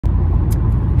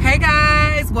Hey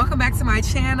guys, welcome back to my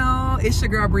channel. It's your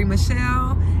girl Bree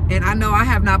Michelle, and I know I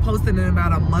have not posted in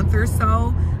about a month or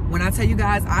so. When I tell you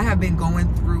guys, I have been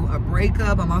going through a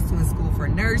breakup. I'm also in school for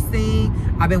nursing.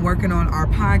 I've been working on our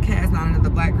podcast, Not Another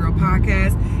Black Girl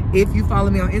podcast. If you follow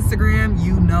me on Instagram,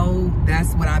 you know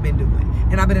that's what I've been doing.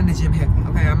 And I've been in the gym heavy,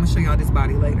 okay? I'm gonna show y'all this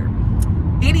body later.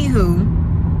 Anywho,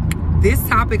 this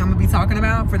topic I'm gonna be talking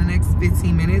about for the next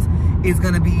 15 minutes is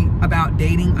gonna be about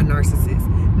dating a narcissist.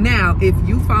 Now, if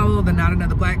you follow the Not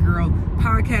Another Black Girl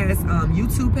podcast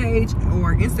YouTube page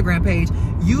or Instagram page,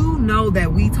 you know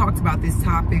that we talked about this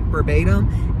topic verbatim,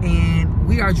 and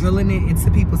we are drilling it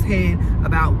into people's head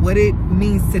about what it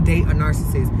means to date a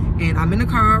narcissist. And I'm in the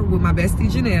car with my bestie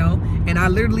Janelle, and I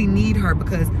literally need her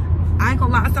because I ain't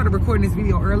gonna lie, I started recording this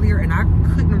video earlier and I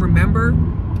couldn't remember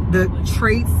the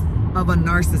traits of a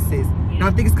narcissist. And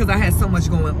I think it's because I had so much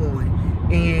going on.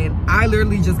 And I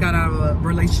literally just got out of a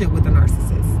relationship with a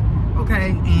narcissist, okay?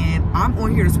 And I'm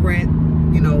on here to spread,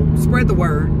 spread the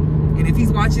word. And if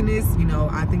he's watching this,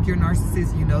 I think you're a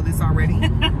narcissist. You know this already.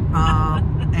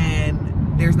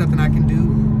 And there's nothing I can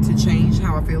do to change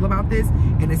how I feel about this.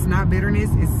 And it's not bitterness.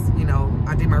 It's,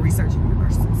 I did my research and you're a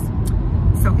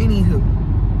narcissist. So anywho,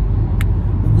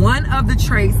 one of the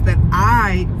traits that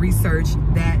I researched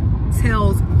that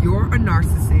tells you're a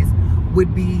narcissist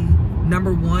would be,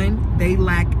 number one, they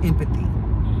lack empathy,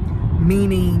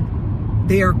 meaning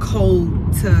they are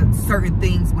cold to certain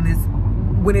things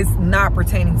when it's not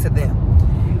pertaining to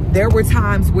them. There were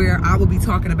times where I would be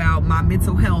talking about my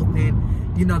mental health and,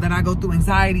 that I go through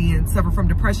anxiety and suffer from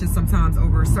depression sometimes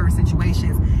over certain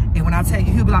situations. And when I tell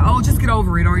you, he'll be like, oh, just get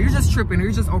over it, or you're just tripping, or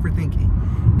you're just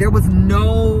overthinking. There was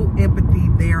no empathy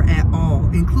there at all,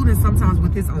 including sometimes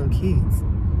with his own kids.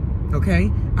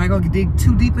 Okay, I ain't gonna dig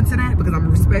too deep into that because I'm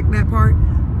gonna respect that part,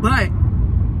 but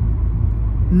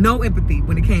no empathy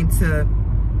when it came to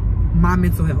my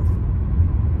mental health.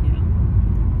 Yeah.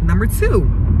 Number two,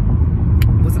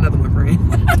 what's another one, friend?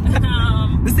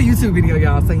 This is a YouTube video,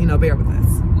 y'all, so bear with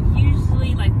us.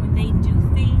 Usually, like when they do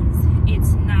things,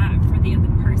 it's not for the other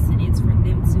person; it's for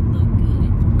them to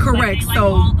look good. Correct. Like,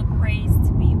 so all the praise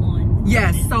to be on.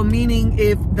 Yes. So meaning,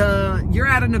 if you're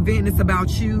at an event and it's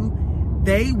about you,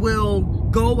 they will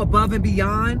go above and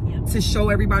beyond to show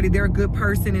everybody they're a good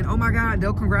person. And oh my God,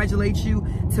 they'll congratulate you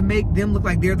to make them look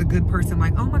like they're the good person.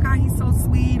 Like, oh my God, he's so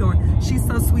sweet, or she's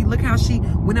so sweet. Look how she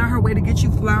went out her way to get you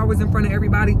flowers in front of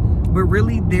everybody. But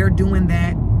really, they're doing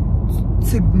that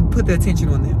to put the attention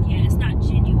on them. Yeah, it's not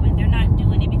genuine. They're not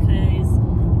doing it because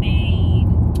they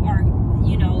are,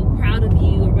 proud of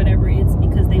you or whatever. It's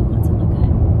because they want to look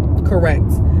good. Correct.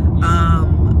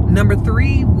 Number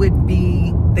three would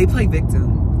be they play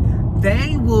victim.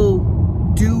 They will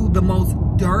do the most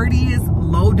dirtiest,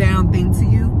 low down thing to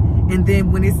you. And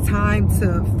then when it's time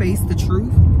to face the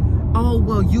truth, oh,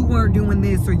 well, you weren't doing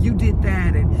this, or you did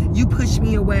that, and you pushed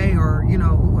me away, or,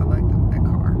 ooh, I like that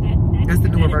car. That's the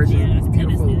newer version. Yeah, it's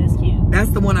beautiful. That's cute. That's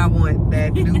the one I want,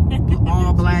 that new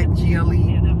all black GLE.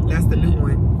 Yeah, that's the new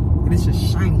one. And it's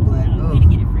just shiny black. Oh.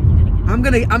 I'm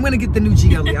gonna get the new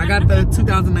GLE. I got the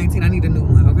 2019. I need a new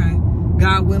one, okay?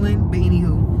 God willing. But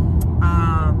anywho,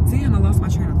 damn, I lost my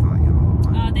train of thought,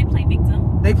 y'all. They play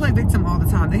victim. They play victim all the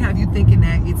time. They have you thinking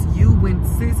that it's you when,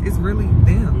 sis, it's really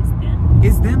them.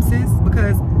 It's them, sis,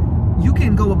 because you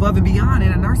can go above and beyond,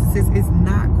 and a narcissist is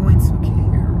not going to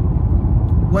care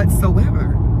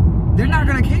whatsoever. They're not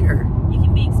gonna care. You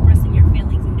can be expressing your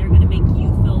feelings, and they're gonna make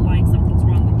you feel like something's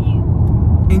wrong with you.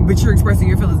 But you're expressing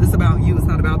your feelings. It's about you. It's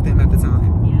not about them at the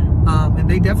time. Yeah. And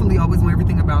they definitely always want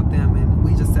everything about them. And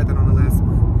we just said that on the last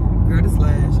one. Girl, this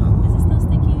lash. Is it still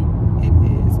sticky? It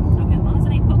is. Okay, as long as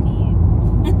it ain't poking you.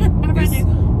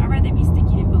 I'd rather be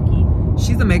sticky than pokey.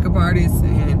 She's a makeup artist,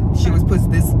 and she always puts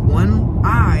this one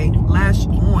eyelash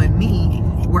on me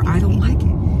where I don't like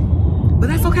it. But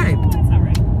that's okay. That's all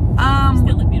right. You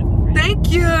still look beautiful, friend.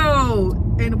 Thank you.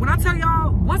 And when I tell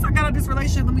y'all, once I got out of this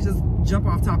relationship, let me just jump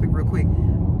off topic real quick.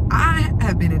 I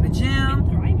have been in the gym.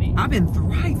 I've been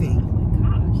thriving.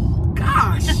 Oh my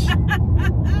gosh.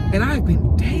 And I've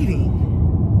been dating.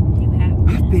 You have.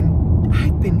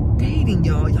 I've been dating,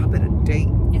 y'all. Y'all better date.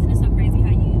 Isn't it so crazy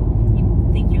how you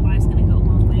think your life's gonna go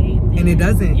one way and it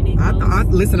doesn't?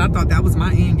 Listen, I thought that was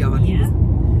my end, y'all. He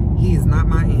is not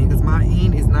my end, because my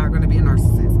end is not gonna be a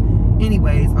narcissist.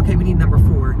 Anyways, okay, we need number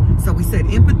 4. So we said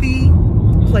empathy,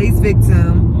 plays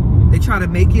victim. They try to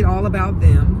make it all about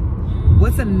them.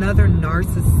 What's another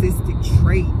narcissistic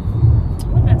trait?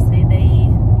 What did I say?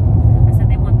 I said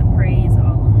they want the praise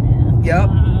all on them. Yep,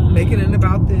 making it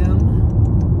about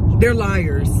them. They're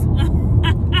liars.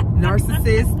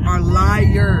 Narcissists are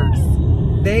liars.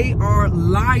 They are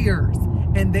liars,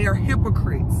 and they are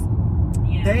hypocrites.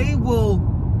 Yeah. They will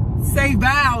say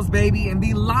vows, baby, and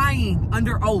be lying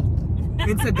under oath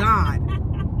into God.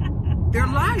 They're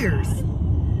liars.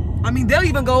 I mean, they'll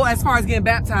even go as far as getting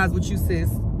baptized with you, sis,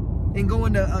 and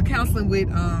going to counseling with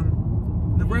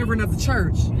the reverend of the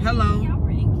church. Hello. Y'all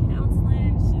were in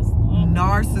counseling. It's just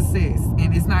Narcissist.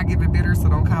 And it's not giving bitter, so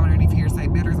don't comment underneath here and say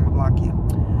bitters, I'm gonna block you.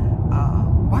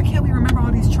 Why can't we remember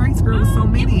all these traits, girl? There's so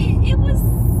many. It was,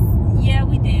 yeah,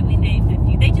 we did. We named a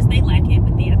few. They lack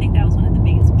empathy. I think that was one of the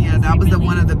biggest ones. Yeah, that was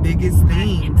one of the biggest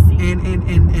things.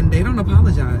 And they don't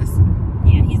apologize.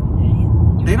 Yeah,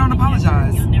 they don't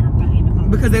apologize. You'll never probably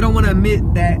apologize. Because they don't want to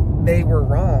admit that they were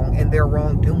wrong and their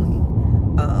wrongdoing.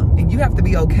 And you have to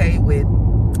be okay with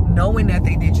knowing that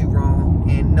they did you wrong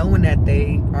and knowing that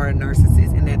they are a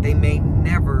narcissist and that they may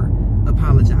never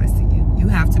apologize to you. You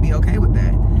have to be okay with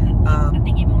that. I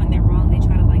think even when they're wrong, they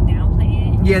try to like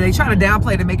downplay it. Yeah, they try to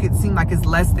downplay to make it seem like it's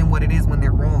less than what it is when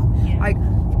they're wrong. Yeah. Like,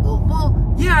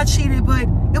 well, yeah, I cheated, but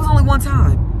it was only one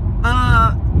time.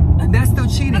 That's still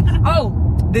cheating.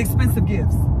 Oh, the expensive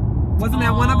gifts. Wasn't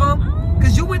that one of them?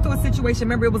 Because you went through a situation,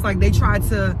 remember, it was like they tried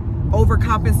to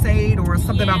overcompensate or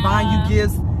something about buying you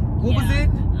gifts. What was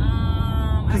it?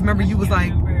 Because remember, you was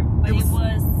like...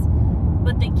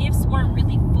 But the gifts weren't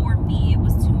really for me. It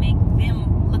was to make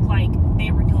them look like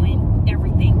they were doing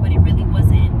everything, but it really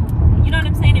wasn't. You know what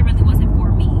I'm saying? It really wasn't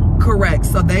for me. Correct.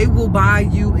 So they will buy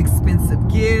you expensive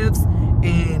gifts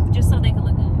and... Just so they can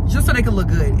look good. Just so they can look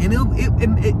good. And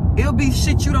it'll be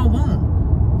shit you don't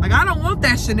want. Like, I don't want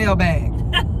that Chanel bag.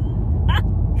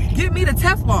 Get me the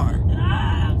Teflon.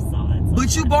 I'm so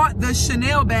But you bought the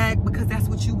Chanel bag because that's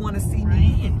what you want to see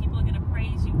me in. People are going to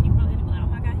praise you. People are going to be like, oh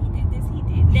my God, he did this, he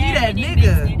did that. He that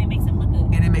nigga. And it makes him look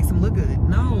good. And it makes him look good.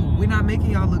 No, we're not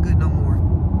making y'all look good no more.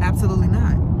 Absolutely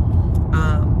not.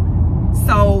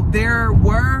 So there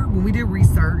were, when we did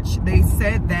research, they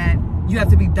said that you have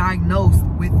to be diagnosed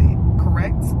with it,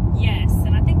 correct? Yes,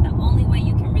 and I think the only way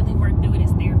you can really work through it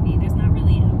is therapy. There's not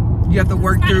really you have to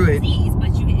work through it. Disease,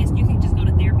 but you can just go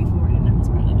to therapy for it, and that's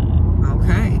probably not.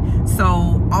 Okay.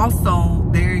 So also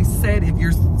they said if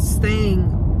you're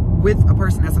staying with a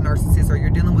person that's a narcissist or you're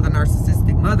dealing with a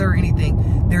narcissistic mother or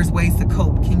anything, there's ways to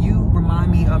cope. Can you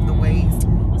remind me of the ways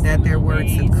that there were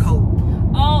to cope?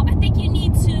 Oh, I think you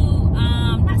need to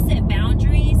not set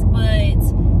boundaries, but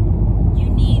you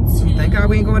need to. Thank God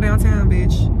we ain't going downtown,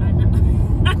 bitch. I know.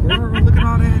 Girl, look at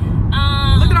all that.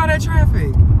 Look at all that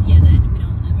traffic. Yeah,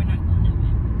 we're not going that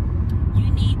way.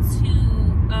 You need to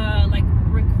like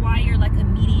require like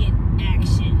immediate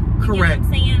action. Correct. You know what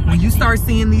I'm saying? Like, when you start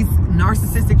seeing these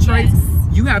narcissistic traits,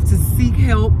 you have to seek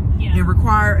help and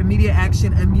require immediate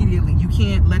action immediately. You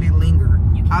can't let it linger.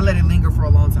 I let it linger for a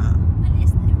long time. But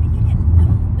it's never, you didn't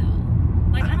know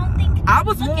though. Like I don't think I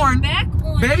was warned.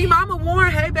 Baby mama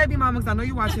warned. Hey, baby mama, because I know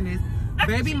you're watching this.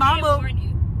 Baby mama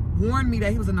warned me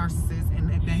that he was a narcissist and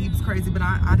that he was crazy, but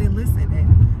I didn't listen.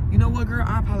 And you know what, girl?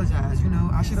 I apologize. You know,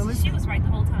 I should have listened. She was right the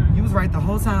whole time. You was right the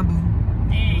whole time, boo.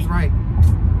 Dang. You was right.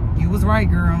 You was right,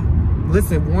 girl.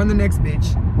 Listen, warn the next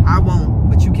bitch. I won't,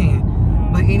 but you can.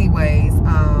 But anyways,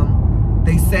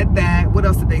 they said that. What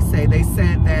else did they say? They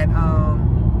said that.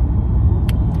 I'm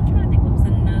trying to think what was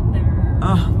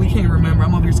another. We can't remember.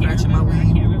 I'm over here scratching my weed. I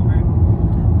can't remember.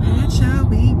 Scratch your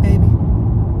weed, baby.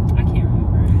 I can't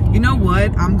remember. You know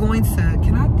what? I'm going to.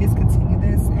 Can I discontinue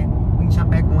this and we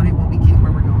jump back on it when we get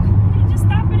where we're going? Just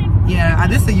stop it. Yeah,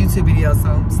 this is a YouTube video,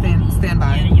 so stand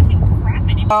by. Yeah, you can crap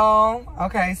it. Oh,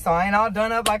 okay. So I ain't all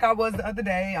done up like I was the other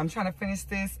day. I'm trying to finish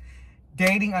this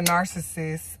dating a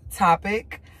narcissist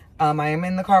topic. I am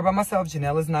in the car by myself.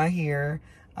 Janelle is not here.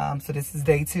 So this is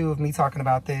day 2 of me talking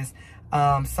about this.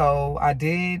 So I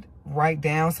did write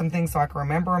down some things so I can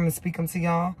remember them and speak them to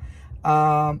y'all.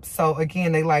 So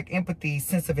again, they lack empathy,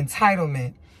 sense of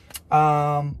entitlement,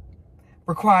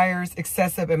 requires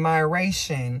excessive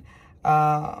admiration.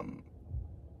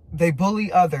 They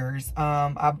bully others.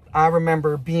 I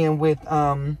remember being with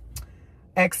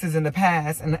exes in the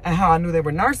past and how I knew they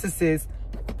were narcissists.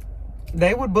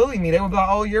 They would bully me. They would be like,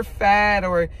 oh, you're fat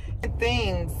or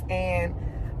things. And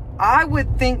I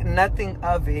would think nothing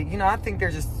of it. You know, I think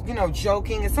they're just, you know,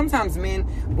 joking. And sometimes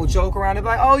men will joke around and be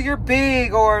like, oh, you're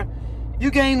big or you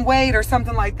gain weight or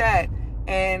something like that.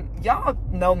 And y'all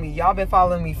know me. Y'all been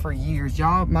following me for years.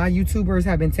 Y'all, my YouTubers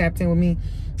have been tapped in with me.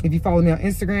 If you follow me on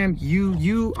Instagram,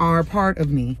 you are part of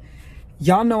me.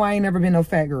 Y'all know I ain't never been no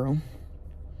fat girl.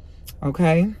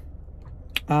 Okay?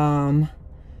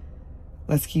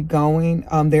 Let's keep going.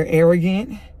 They're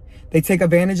arrogant. They take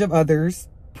advantage of others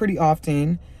pretty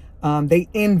often. They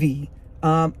envy.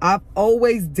 I've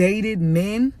always dated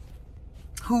men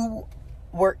who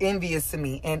were envious to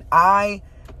me. And I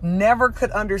never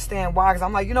could understand why. Because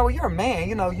I'm like, you know, you're a man.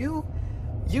 You know, you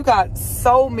got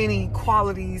so many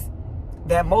qualities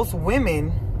that most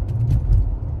women,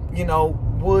 you know,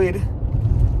 would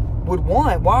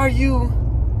want. Why are you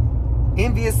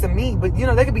envious of me? But, you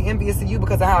know, they could be envious of you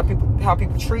because of how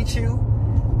people treat you,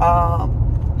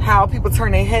 how people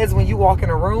turn their heads when you walk in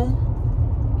a room,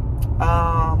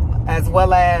 as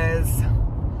well as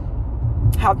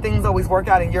how things always work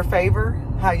out in your favor,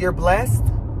 how you're blessed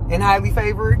and highly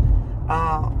favored.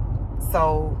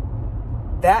 So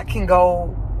that can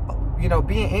go, you know,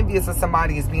 being envious of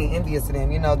somebody is being envious of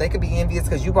them. You know, they could be envious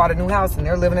because you bought a new house and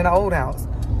they're living in an old house,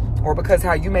 or because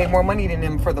how you made more money than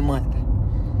them for the month.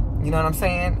 You know what I'm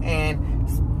saying? And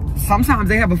sometimes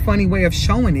they have a funny way of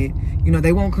showing it. You know,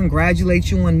 they won't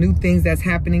congratulate you on new things that's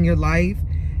happening in your life.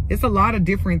 It's a lot of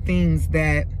different things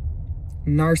that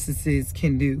narcissists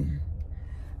can do.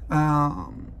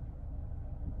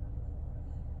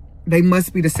 They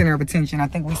must be the center of attention. I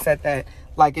think we said that.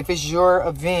 Like, if it's your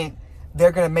event,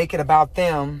 they're going to make it about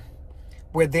them,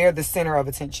 where they're the center of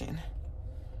attention.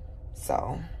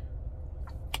 So,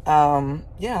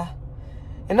 yeah.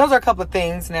 And those are a couple of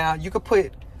things. Now, you could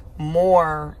put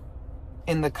more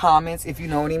in the comments if you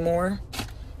know any more.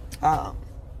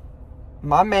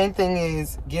 My main thing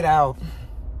is get out.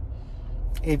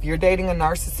 If you're dating a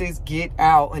narcissist, get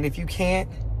out. And if you can't,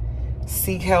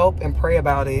 seek help and pray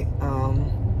about it.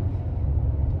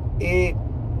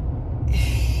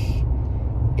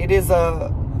 It is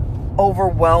a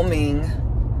overwhelming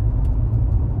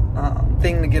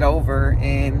thing to get over.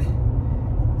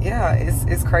 And yeah,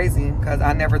 it's crazy, because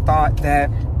I never thought that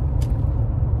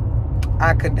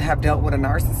I could have dealt with a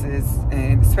narcissist,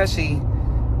 and especially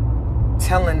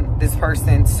telling this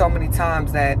person so many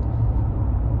times that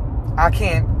I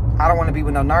don't want to be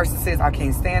with no narcissist. I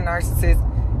can't stand narcissists.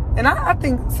 And I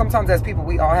think sometimes as people,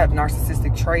 we all have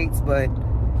narcissistic traits, but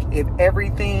if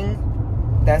everything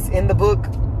that's in the book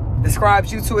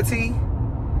describes you to a T,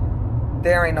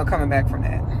 there ain't no coming back from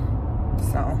that.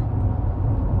 So,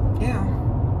 yeah.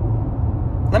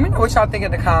 Let me know what y'all think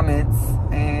in the comments.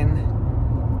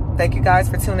 And thank you guys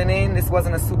for tuning in. This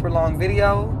wasn't a super long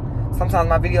video. Sometimes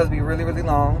my videos be really, really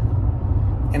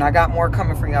long. And I got more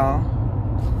coming for y'all.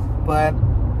 But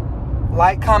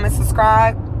like, comment,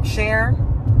 subscribe, share.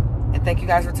 And thank you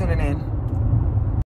guys for tuning in.